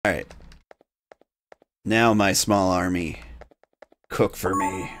Alright. Now my small army, cook for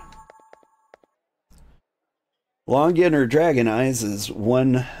me. Longan or dragon eyes is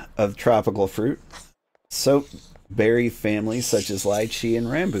one of tropical fruit. Soap berry families such as lychee and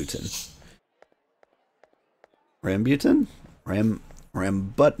rambutan. Rambutan?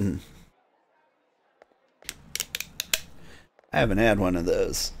 Rambutan. I haven't had one of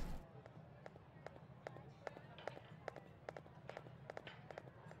those.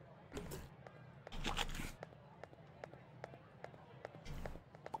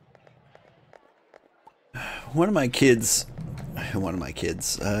 One of my kids,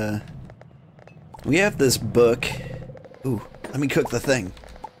 we have this book. Ooh, let me cook the thing.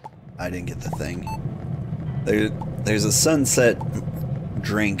 I didn't get the thing. There's a sunset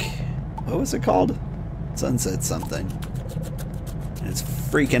drink. What was it called? Sunset something. And it's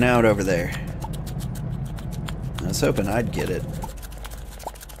freaking out over there. I was hoping I'd get it.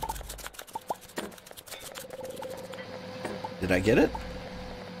 Did I get it?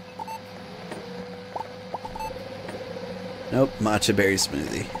 Nope, matcha berry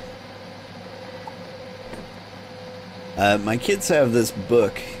smoothie. My kids have this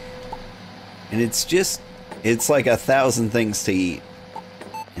book, and it's like 1,000 things to eat.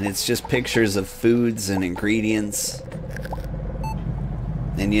 And it's just pictures of foods and ingredients.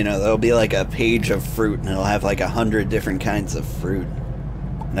 And you know, there'll be like a page of fruit, and it'll have like 100 different kinds of fruit.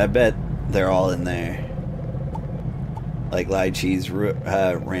 And I bet they're all in there. Like lychees,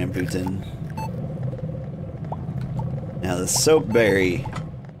 rambutan. Now the soapberry,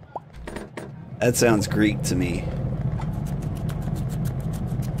 that sounds Greek to me.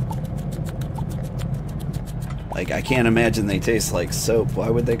 Like, I can't imagine they taste like soap.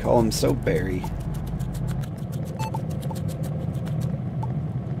 Why would they call them soapberry?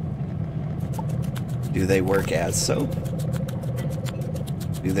 Do they work as soap?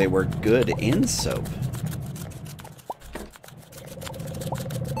 Do they work good in soap?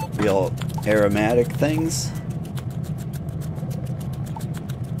 Real aromatic things?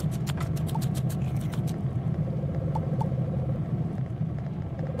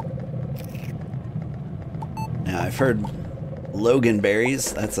 I've heard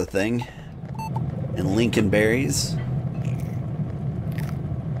Loganberries, that's a thing, and Lincolnberries.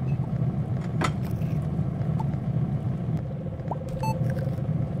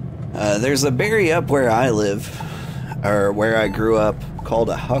 There's a berry up where I live, or where I grew up, called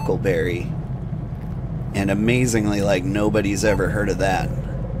a huckleberry, and amazingly, like, nobody's ever heard of that.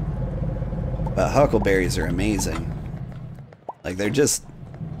 But huckleberries are amazing. Like,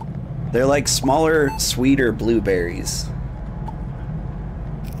 they're like smaller, sweeter blueberries.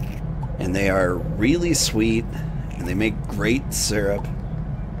 And they are really sweet, and they make great syrup.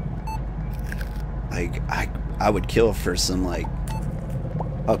 Like, I would kill for some, like,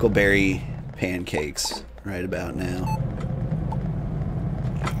 huckleberry pancakes right about now.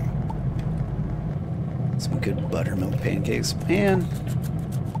 Some good buttermilk pancakes. Man,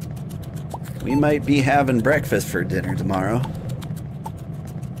 we might be having breakfast for dinner tomorrow.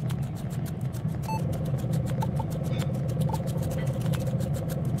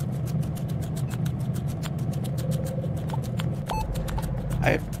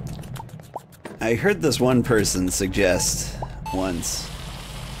 I heard this one person suggest once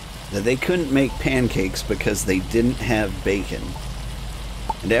that they couldn't make pancakes because they didn't have bacon.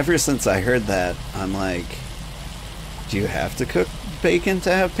 And ever since I heard that, I'm like, do you have to cook bacon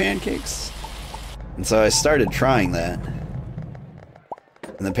to have pancakes? And so I started trying that.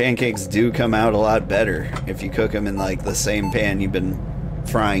 And the pancakes do come out a lot better if you cook them in like the same pan you've been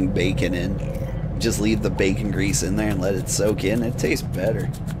frying bacon in. Just leave the bacon grease in there and let it soak in. It tastes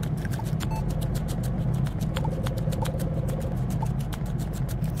better.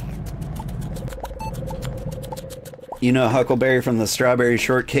 You know Huckleberry from the Strawberry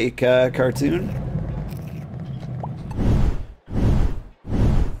Shortcake cartoon?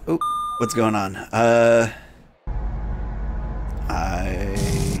 Oh, what's going on? I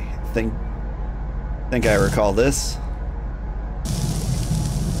think I recall this.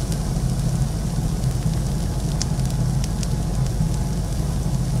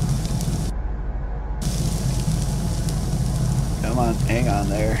 Come on, hang on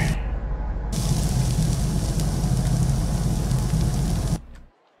there.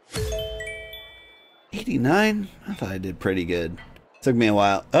 $89? I thought I did pretty good. Took me a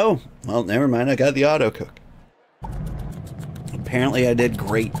while. Oh, well, never mind. I got the auto cook. Apparently I did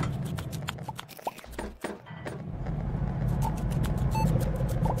great.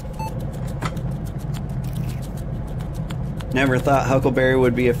 Never thought huckleberry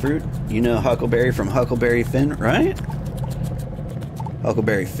would be a fruit. You know Huckleberry from Huckleberry Finn, right?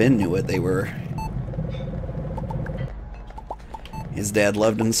 Huckleberry Finn knew what they were. His dad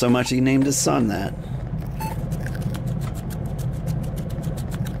loved him so much he named his son that.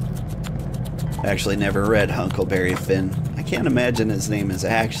 Actually never read Huckleberry Finn. I can't imagine his name is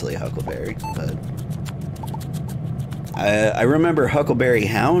actually Huckleberry, but I remember Huckleberry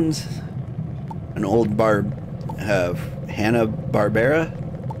Hound, an old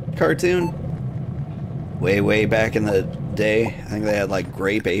Hanna-Barbera cartoon. Way back in the day. I think they had like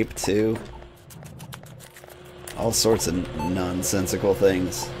Grape Ape too. All sorts of nonsensical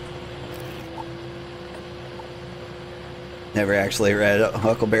things. Never actually read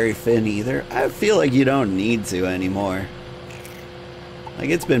Huckleberry Finn either. I feel like you don't need to anymore. Like,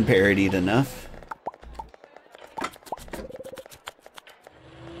 it's been parodied enough.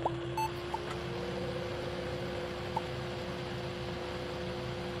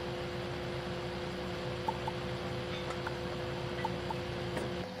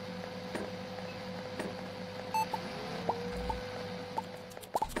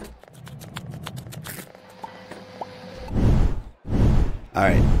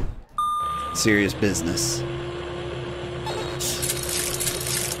 Alright. Serious business.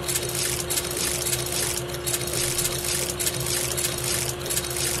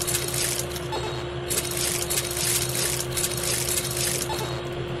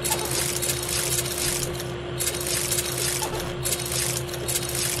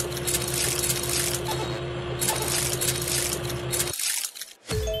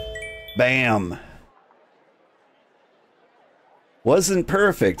 Bam! Wasn't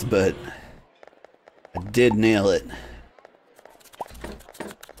perfect, but I did nail it.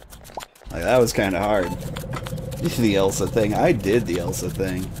 Like, that was kind of hard. The Elsa thing. I did the Elsa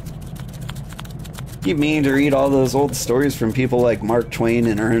thing. Keep meaning to read all those old stories from people like Mark Twain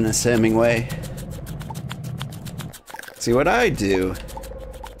and Ernest Hemingway. See, what I do,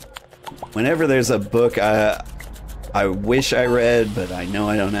 whenever there's a book I wish I read, but I know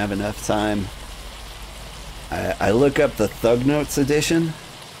I don't have enough time, I look up the Thug Notes edition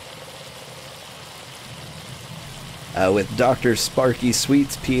with Dr. Sparky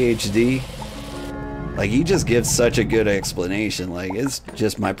Sweets, PhD. Like, he just gives such a good explanation. Like, it's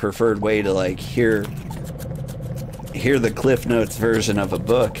just my preferred way to, like, hear the Cliff Notes version of a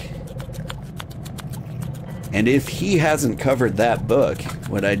book. And if he hasn't covered that book,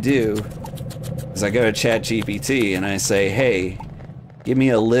 what I do is I go to ChatGPT and I say, hey, give me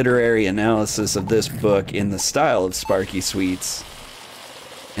a literary analysis of this book in the style of Sparky Sweets,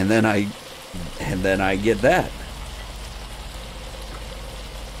 and then I get that.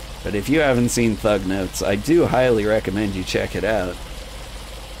 But if you haven't seen Thug Notes, I do highly recommend you check it out.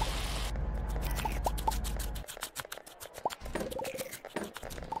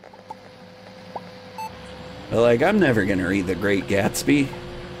 But like, I'm never gonna read The Great Gatsby.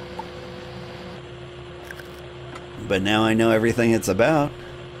 But now I know everything it's about.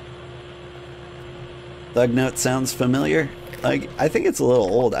 Thug Note sounds familiar. Like, I think it's a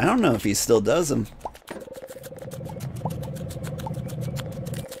little old. I don't know if he still does them.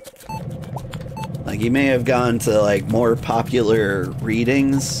 Like, he may have gone to, like, more popular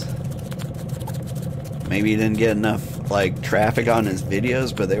readings. Maybe he didn't get enough, like, traffic on his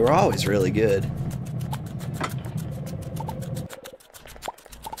videos, but they were always really good.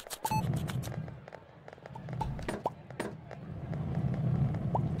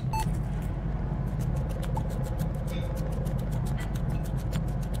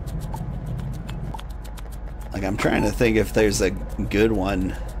 Like, I'm trying to think if there's a good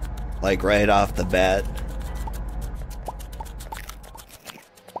one, like, right off the bat.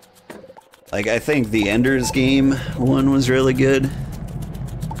 Like, I think the Ender's Game one was really good.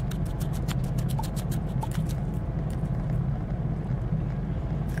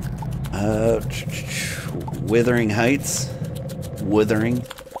 Wuthering Heights. Wuthering.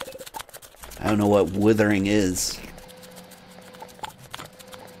 I don't know what wuthering is.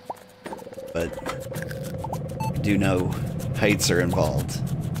 But I do know heights are involved.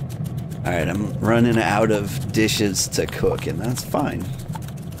 Alright, I'm running out of dishes to cook, and that's fine.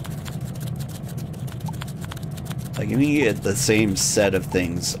 Like, you can get the same set of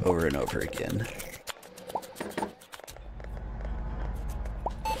things over and over again.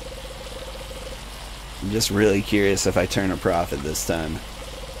 I'm just really curious if I turn a profit this time.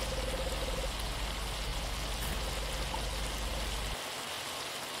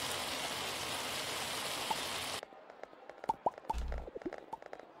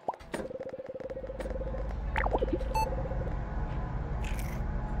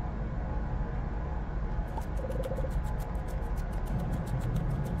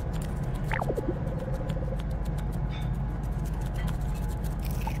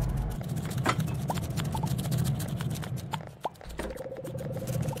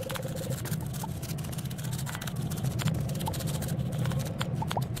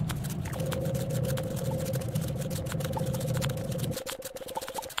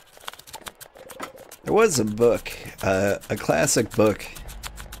 There was a book, a classic book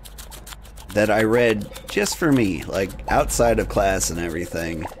that I read just for me, like outside of class and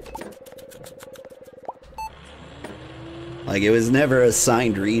everything. Like, it was never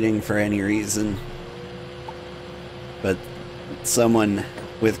assigned reading for any reason, but someone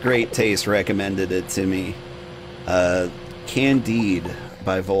with great taste recommended it to me. Candide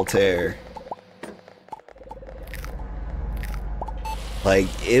by Voltaire. Like,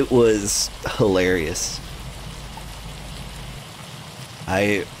 it was hilarious.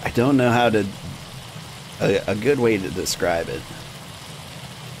 I don't know how to... a good way to describe it.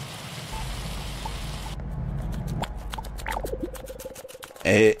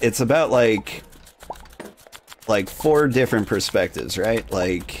 It's about like 4 different perspectives, right?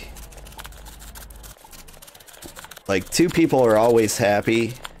 Like 2 people are always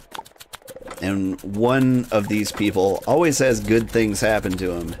happy, and one of these people always has good things happen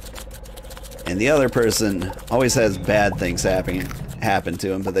to him, and the other person always has bad things happen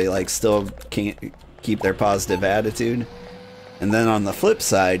to him, but they like still can't keep their positive attitude. And then on the flip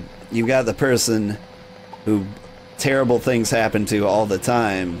side, you've got the person who terrible things happen to all the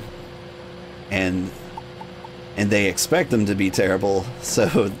time, and they expect them to be terrible, so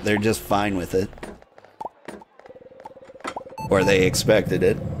they're just fine with it. Or they expected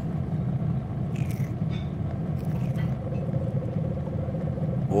it.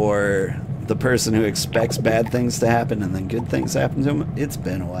 Or the person who expects bad things to happen and then good things happen to them. It's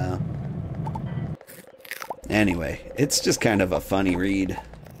been a while. Anyway, it's just kind of a funny read.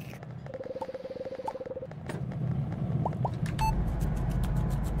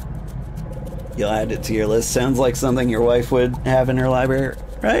 You'll add it to your list. Sounds like something your wife would have in her library,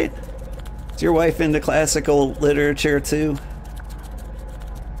 right? Is your wife into classical literature too?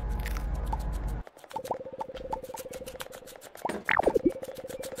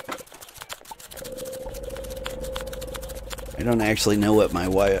 I don't actually know what my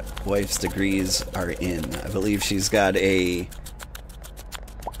wife's degrees are in. I believe she's got a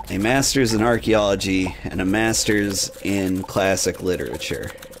master's in archaeology and a master's in classic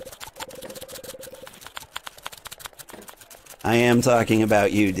literature. I am talking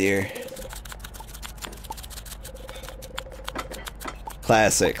about you, dear.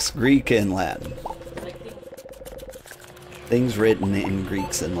 Classics, Greek and Latin. Things written in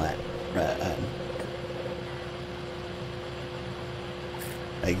Greeks and Latin.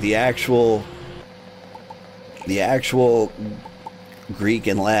 Like the actual Greek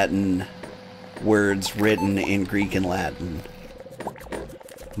and Latin words written in Greek and Latin.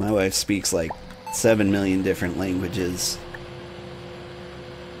 My wife speaks like 7 million different languages.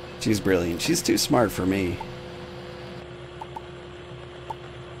 She's brilliant. She's too smart for me.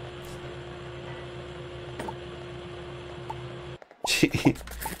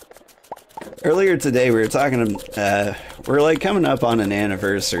 Earlier today we were talking, we're like coming up on an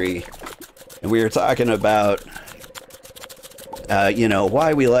anniversary, and we were talking about, you know,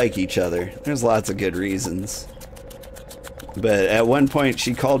 why we like each other. There's lots of good reasons. But at one point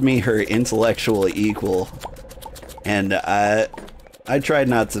she called me her intellectual equal, and I tried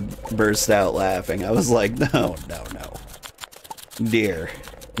not to burst out laughing. I was like, no. Dear,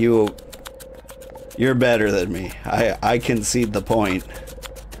 you're better than me. I concede the point.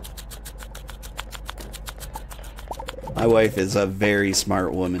 My wife is a very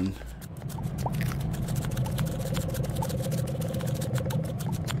smart woman.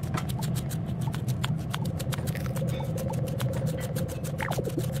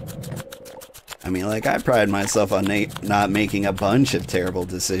 I mean, like, I pride myself on not making a bunch of terrible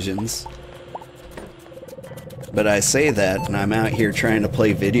decisions. But I say that, and I'm out here trying to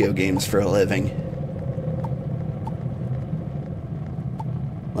play video games for a living.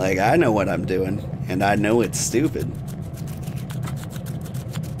 Like, I know what I'm doing, and I know it's stupid.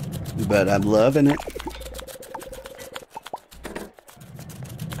 But I'm loving it.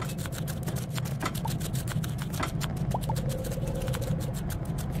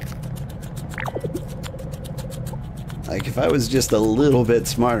 Like, if I was just a little bit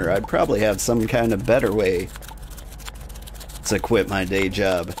smarter, I'd probably have some kind of better way to quit my day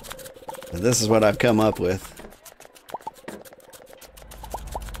job. But this is what I've come up with.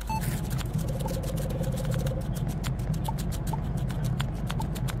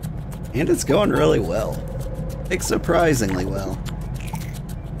 And it's going really well. Like, surprisingly well.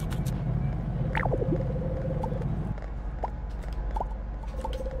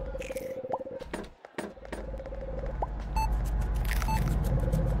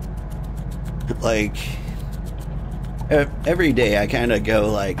 Like, every day I kind of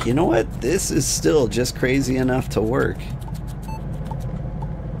go like, you know what? This is still just crazy enough to work.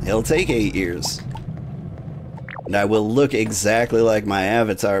 It'll take 8 years. And I will look exactly like my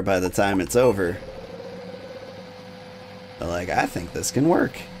avatar by the time it's over. But like, I think this can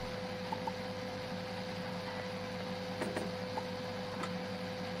work.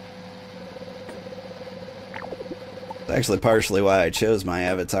 It's actually partially why I chose my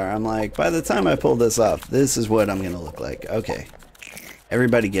avatar. I'm like, by the time I pull this off, this is what I'm gonna look like. Okay.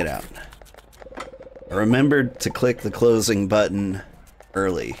 Everybody get out. Remember to click the closing button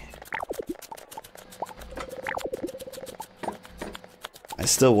early. I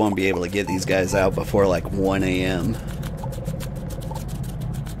still won't be able to get these guys out before like 1 a.m.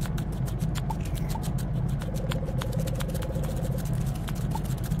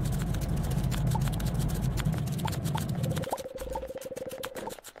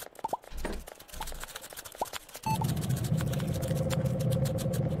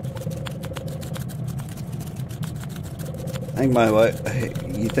 I think my wife,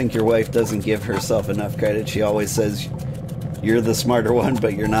 you think your wife doesn't give herself enough credit. She always says you're the smarter one,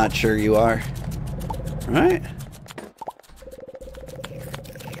 but you're not sure you are. Right?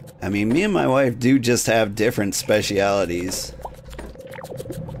 I mean, me and my wife do just have different specialities.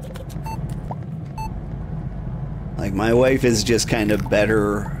 Like, my wife is just kind of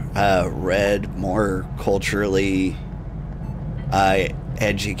better read, more culturally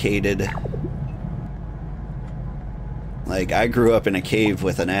educated. Like, I grew up in a cave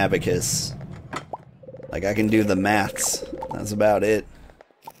with an abacus. Like, I can do the maths. That's about it.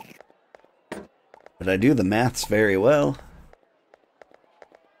 But I do the maths very well.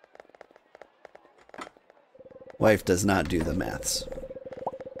 Wife does not do the maths.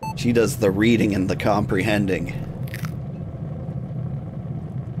 She does the reading and the comprehending.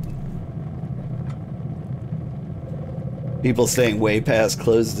 People staying way past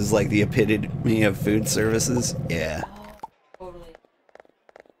closed is like the epitome of food services. Yeah.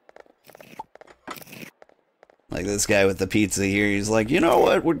 Like this guy with the pizza here, he's like, you know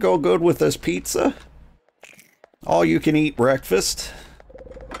what would go good with this pizza? All you can eat breakfast.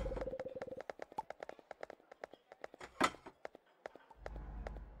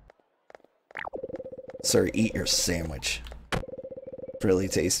 Sir, eat your sandwich. It's really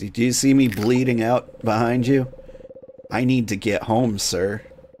tasty. Do you see me bleeding out behind you? I need to get home, sir.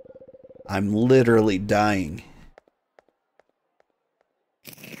 I'm literally dying.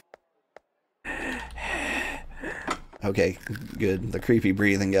 Okay, good. The creepy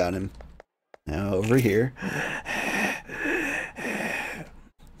breathing got him. Now over here.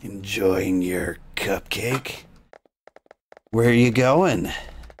 Enjoying your cupcake? Where are you going?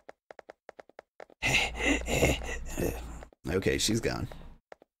 Okay, she's gone.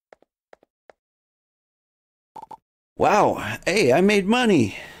 Wow, hey, I made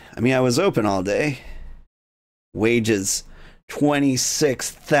money. I mean, I was open all day. Wages,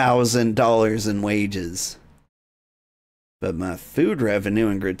 $26,000 in wages. But my food revenue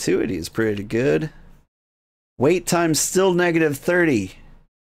and gratuity is pretty good. Wait time still -30.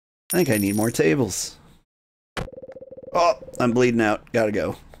 I think I need more tables. Oh, I'm bleeding out. Gotta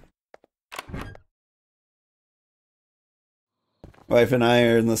go. Wife and I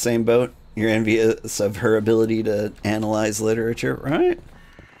are in the same boat. You're envious of her ability to analyze literature, right?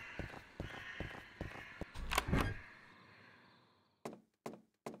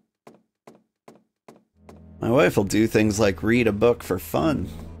 My wife will do things like read a book for fun.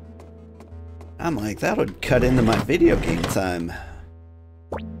 I'm like, that would cut into my video game time.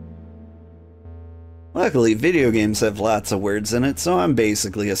 Luckily, video games have lots of words in it, so I'm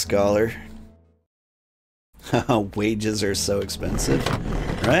basically a scholar. Wages are so expensive,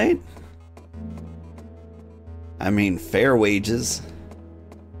 right? I mean, fair wages.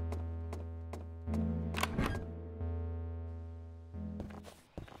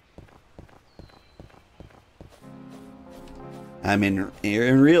 I mean,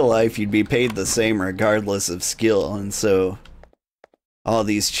 in real life, you'd be paid the same regardless of skill, and so all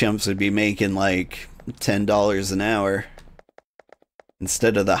these chumps would be making like $10 an hour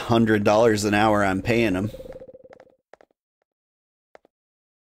instead of the $100 an hour I'm paying them.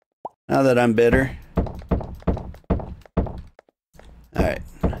 Now that I'm bitter. Alright.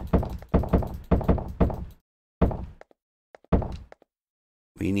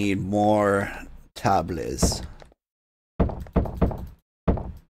 We need more tables.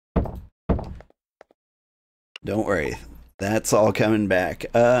 Don't worry. That's all coming back.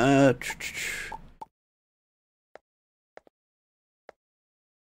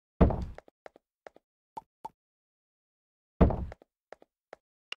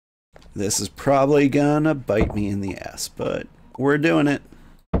 This is probably gonna bite me in the ass, but we're doing it.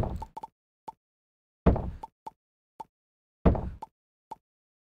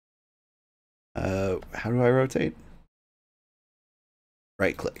 How do I rotate?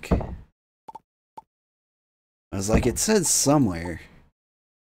 Right click. I was like, it says somewhere.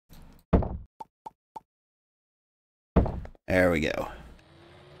 There we go.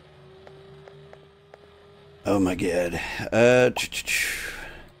 Oh my god. Alright,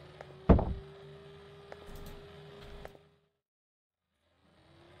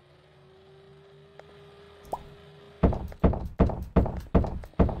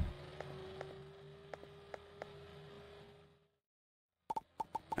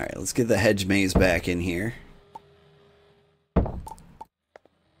 let's get the hedge maze back in here.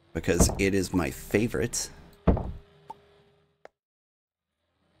 Because it is my favorite.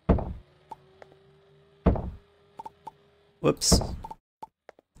 Whoops.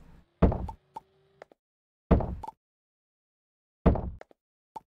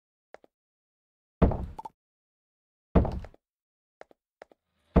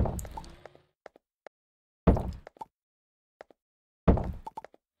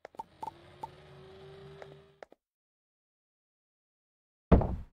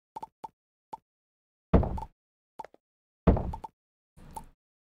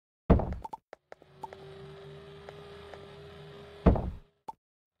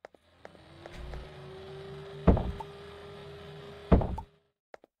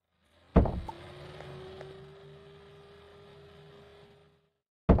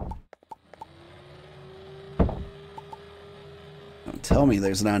 Don't tell me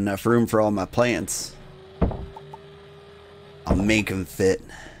there's not enough room for all my plants. I'll make them fit.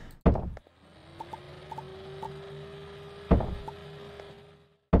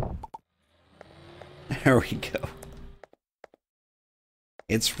 There we go.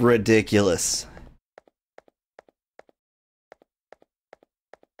 It's ridiculous.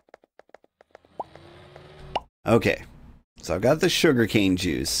 Okay, so I've got the sugarcane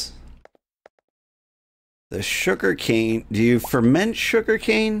juice. The sugarcane, do you ferment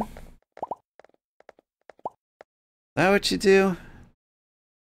sugarcane? Is that what you do?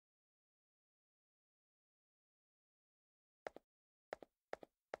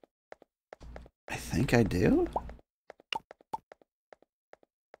 I think I do.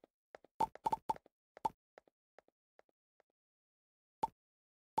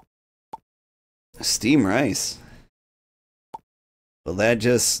 Steam rice. Will that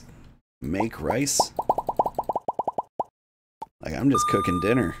just make rice? Like, I'm just cooking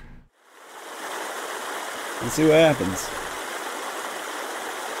dinner. Let's see what happens.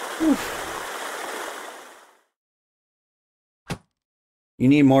 Whew. You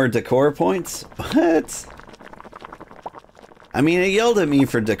need more decor points? What? I mean, it yelled at me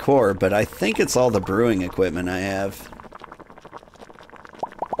for decor, but I think it's all the brewing equipment I have.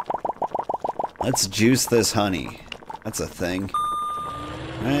 Let's juice this honey. That's a thing.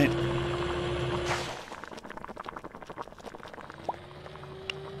 Right?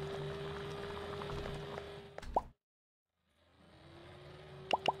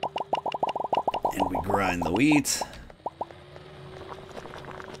 And we grind the wheat.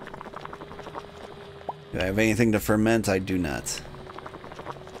 Do I have anything to ferment? I do not.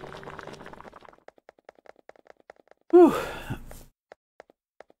 Whew.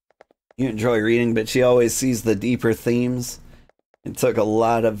 You enjoy reading, but she always sees the deeper themes. It took a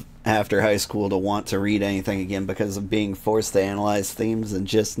lot of after high school to want to read anything again because of being forced to analyze themes and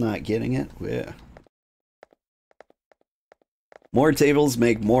just not getting it. Yeah. More tables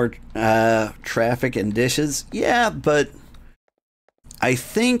make more traffic and dishes. Yeah, but I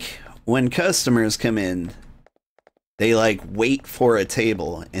think when customers come in, they like wait for a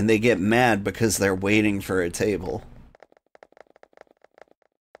table and they get mad because they're waiting for a table.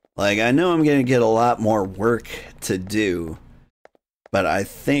 Like, I know I'm gonna get a lot more work to do, but I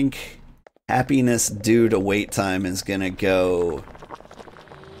think happiness due to wait time is gonna go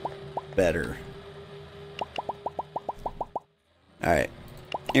better. Alright,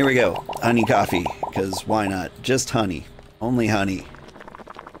 here we go. Honey coffee, because why not? Just honey. Only honey.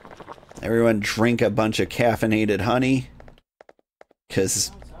 Everyone drink a bunch of caffeinated honey.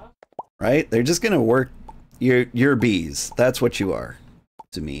 Because, right? They're just gonna work. You're bees. That's what you are.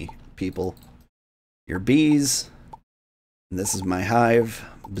 To me, people. You're bees. And this is my hive.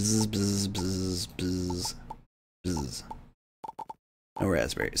 Bzz, bzz, bzz, bzz, bzz. No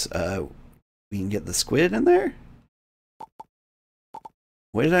raspberries. We can get the squid in there?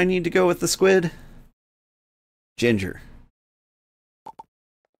 What did I need to go with the squid? Ginger.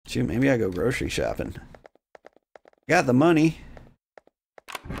 Shoot, maybe I go grocery shopping. Got the money.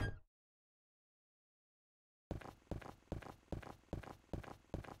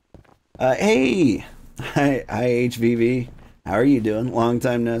 Hey! Hi, HVV. How are you doing? Long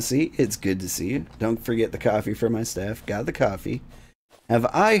time no see. It's good to see you. Don't forget the coffee for my staff. Got the coffee. Have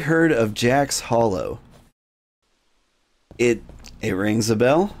I heard of Jack's Hollow? It rings a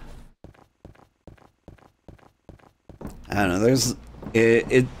bell. I don't know. There's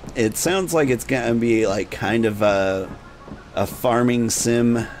it sounds like it's gonna be like kind of a farming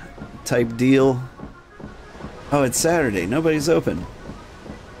sim type deal. Oh, it's Saturday. Nobody's open.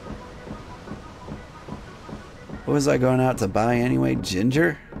 What was I going out to buy anyway?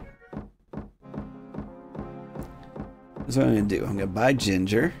 Ginger? That's what I'm gonna do. I'm gonna buy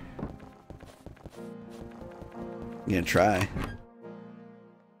ginger. I'm gonna try.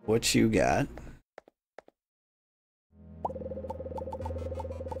 What you got?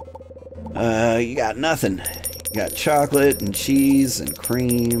 You got nothing. You got chocolate and cheese and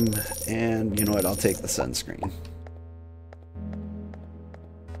cream, and you know what? I'll take the sunscreen.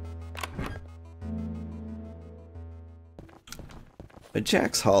 But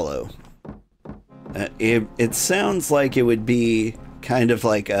Jack's Hollow. It sounds like it would be kind of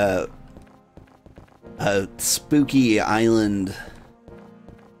like a spooky island,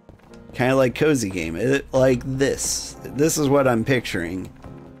 kind of like cozy game. Like this. This is what I'm picturing,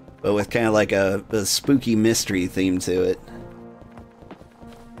 but with kind of like a spooky mystery theme to it.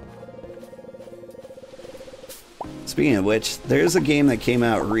 Speaking of which, there's a game that came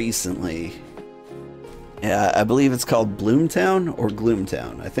out recently. I believe it's called Bloomtown or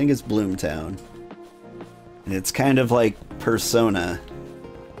Gloomtown. I think it's Bloomtown. And it's kind of like Persona,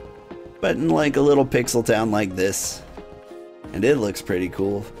 but in like a little pixel town like this. And it looks pretty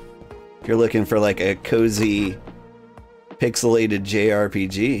cool. If you're looking for like a cozy, pixelated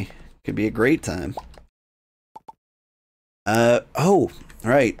JRPG, could be a great time. Oh,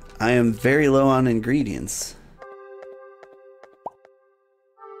 right. I am very low on ingredients.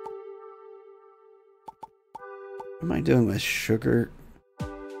 What am I doing with sugar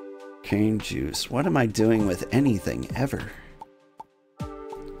cane juice? What am I doing with anything ever? What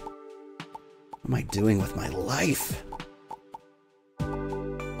am I doing with my life? I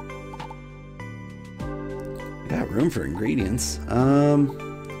got room for ingredients. I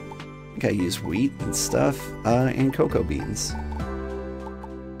think I use wheat and stuff, and cocoa beans.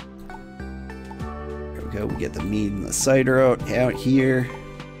 There we go. We get the mead and the cider out here.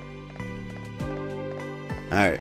 All right.